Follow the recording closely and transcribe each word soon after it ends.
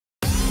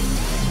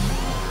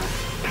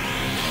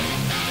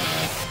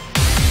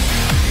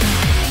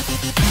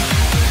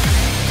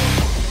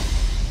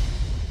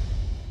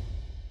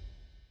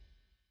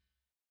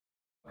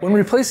When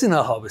replacing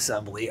a hub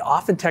assembly,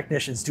 often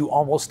technicians do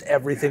almost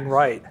everything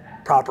right.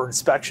 Proper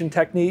inspection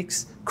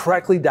techniques,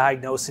 correctly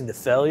diagnosing the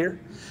failure.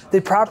 They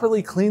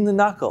properly clean the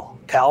knuckle,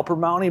 caliper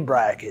mounting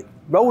bracket,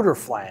 rotor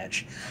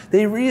flange.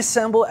 They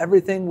reassemble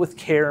everything with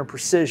care and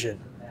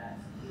precision,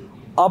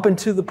 up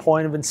until the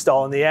point of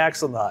installing the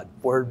axle nut,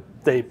 where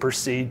they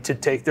proceed to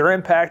take their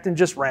impact and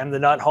just ram the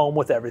nut home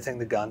with everything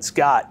the gun's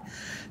got.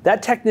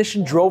 That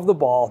technician drove the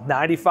ball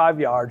 95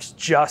 yards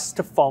just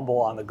to fumble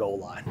on the goal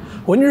line.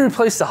 When you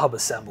replace the hub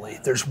assembly,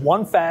 there's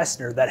one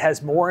fastener that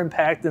has more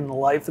impact in the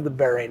life of the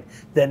bearing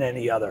than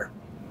any other.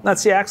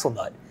 That's the axle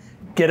nut.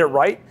 Get it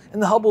right,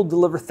 and the hub will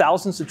deliver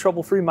thousands of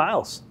trouble-free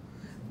miles.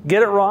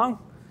 Get it wrong,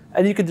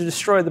 and you could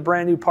destroy the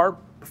brand new part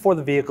before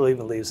the vehicle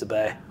even leaves the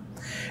bay.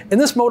 In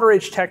this Motor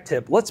Age Tech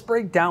Tip, let's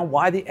break down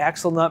why the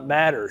axle nut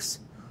matters,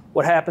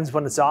 what happens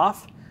when it's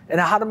off,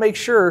 and how to make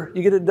sure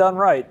you get it done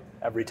right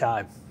every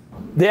time.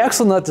 The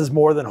axle nut does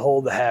more than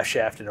hold the half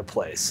shaft into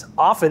place.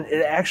 Often,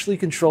 it actually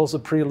controls the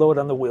preload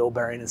on the wheel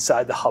bearing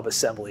inside the hub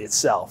assembly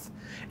itself.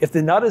 If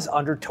the nut is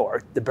under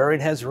torque, the bearing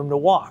has room to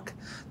walk.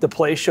 The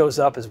play shows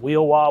up as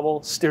wheel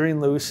wobble,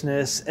 steering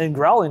looseness, and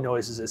growling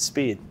noises at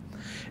speed.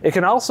 It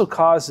can also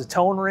cause the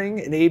tone ring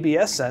and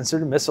ABS sensor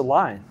to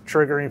misalign,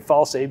 triggering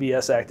false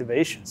ABS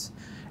activations,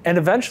 and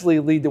eventually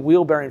lead to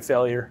wheel bearing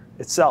failure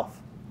itself.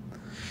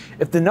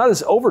 If the nut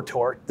is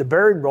over-torqued, the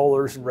bearing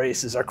rollers and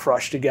races are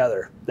crushed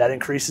together. That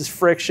increases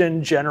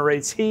friction,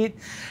 generates heat,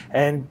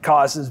 and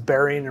causes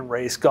bearing and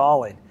race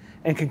galling,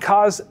 and can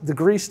cause the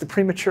grease to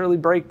prematurely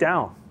break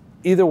down.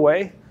 Either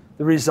way,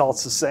 the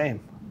result's the same,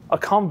 a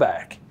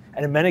comeback,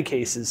 and in many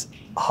cases,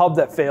 a hub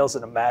that fails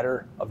in a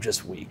matter of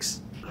just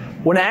weeks.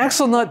 When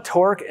axle nut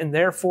torque and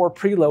therefore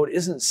preload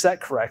isn't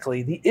set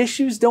correctly, the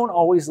issues don't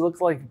always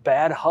look like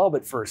bad hub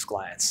at first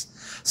glance.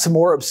 Some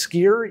more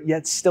obscure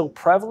yet still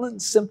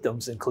prevalent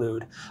symptoms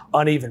include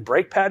uneven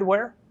brake pad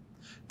wear,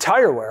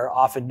 tire wear,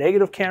 often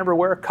negative camber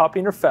wear,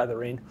 cupping or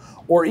feathering,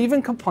 or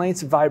even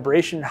complaints of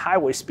vibration and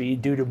highway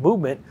speed due to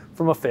movement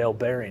from a failed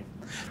bearing.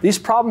 These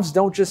problems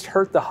don't just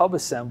hurt the hub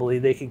assembly,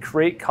 they can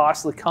create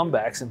costly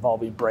comebacks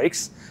involving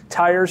brakes,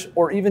 tires,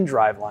 or even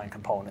driveline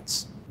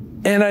components.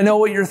 And I know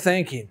what you're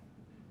thinking.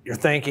 You're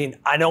thinking,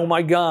 I know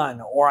my gun,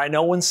 or I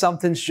know when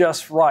something's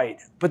just right.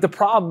 But the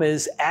problem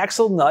is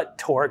axle nut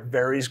torque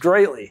varies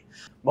greatly.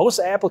 Most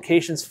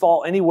applications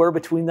fall anywhere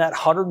between that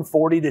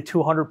 140 to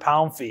 200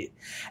 pound-feet.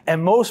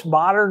 And most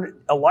modern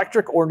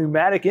electric or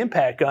pneumatic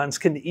impact guns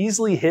can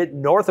easily hit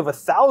north of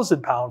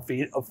 1,000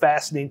 pound-feet of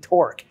fastening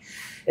torque.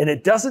 And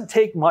it doesn't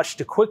take much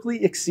to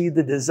quickly exceed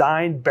the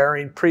design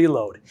bearing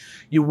preload.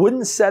 You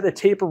wouldn't set a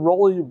taper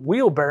rolling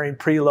wheel bearing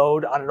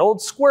preload on an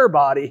old square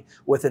body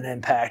with an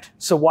impact,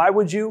 so why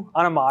would you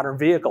on a modern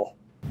vehicle?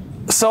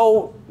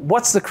 So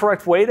what's the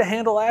correct way to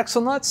handle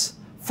axle nuts?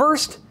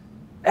 First,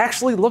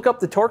 actually look up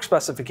the torque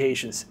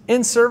specifications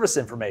in service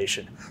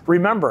information.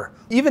 Remember,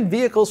 even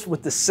vehicles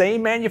with the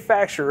same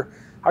manufacturer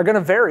are going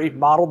to vary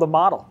model to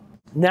model.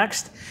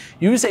 Next,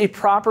 use a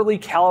properly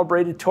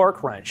calibrated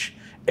torque wrench.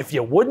 If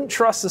you wouldn't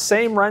trust the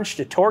same wrench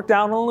to torque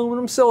down an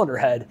aluminum cylinder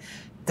head,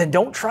 then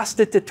don't trust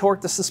it to torque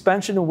the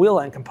suspension and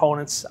wheel end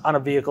components on a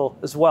vehicle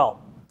as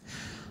well.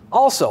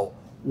 Also,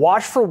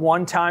 watch for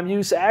one-time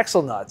use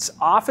axle nuts.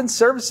 Often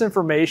service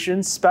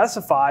information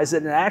specifies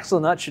that an axle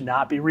nut should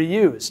not be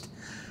reused.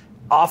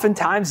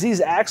 Oftentimes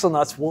these axle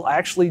nuts will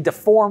actually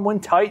deform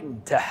when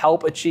tightened to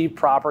help achieve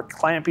proper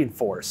clamping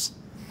force.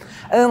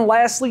 And then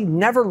lastly,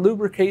 never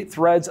lubricate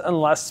threads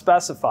unless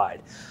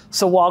specified.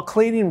 So while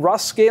cleaning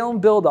rust, scale,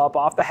 and buildup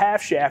off the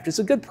half shaft is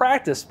a good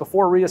practice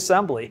before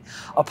reassembly,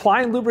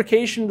 applying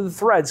lubrication to the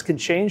threads can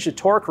change the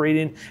torque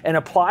reading and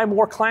apply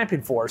more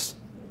clamping force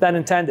than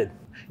intended.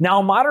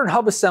 Now, modern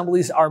hub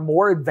assemblies are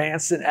more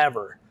advanced than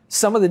ever.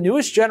 Some of the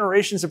newest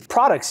generations of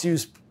products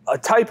use a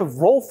type of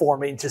roll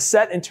forming to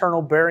set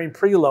internal bearing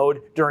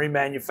preload during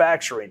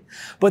manufacturing.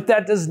 But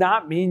that does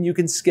not mean you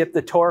can skip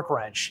the torque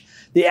wrench.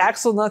 The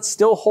axle nut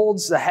still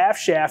holds the half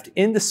shaft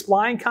into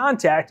spline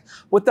contact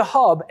with the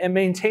hub and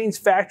maintains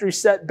factory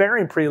set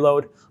bearing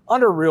preload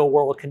under real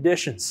world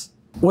conditions.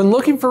 When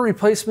looking for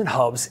replacement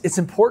hubs, it's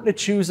important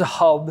to choose a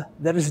hub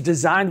that is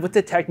designed with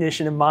the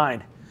technician in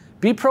mind.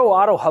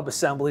 bproauto hub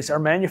assemblies are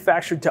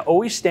manufactured to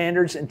OE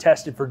standards and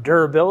tested for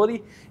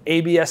durability,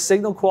 ABS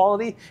signal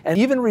quality, and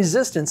even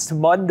resistance to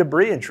mud and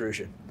debris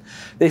intrusion.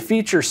 They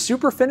feature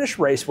super finished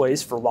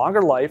raceways for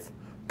longer life,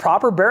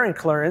 proper bearing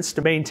clearance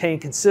to maintain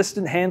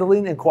consistent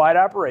handling and quiet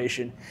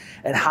operation,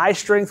 and high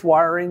strength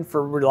wiring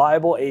for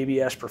reliable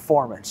ABS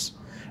performance.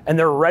 And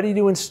they're ready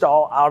to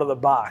install out of the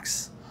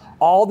box.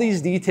 All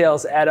these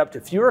details add up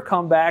to fewer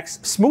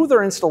comebacks,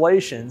 smoother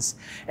installations,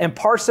 and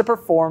parts that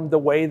perform the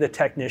way the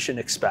technician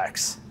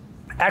expects.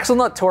 Axle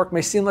nut torque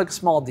may seem like a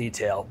small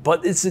detail,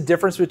 but it's the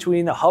difference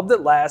between a hub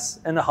that lasts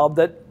and a hub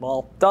that,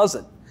 well,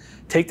 doesn't.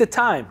 Take the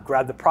time,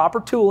 grab the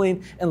proper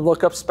tooling, and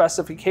look up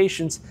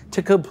specifications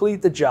to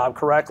complete the job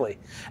correctly.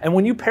 And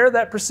when you pair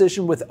that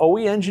precision with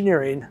OE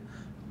engineering,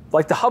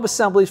 like the hub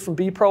assemblies from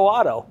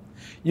bproauto,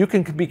 you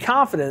can be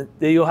confident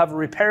that you'll have a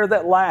repair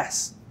that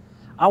lasts.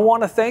 I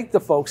want to thank the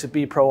folks at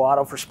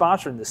bproauto for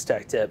sponsoring this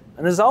tech tip.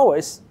 And as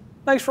always,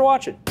 thanks for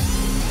watching.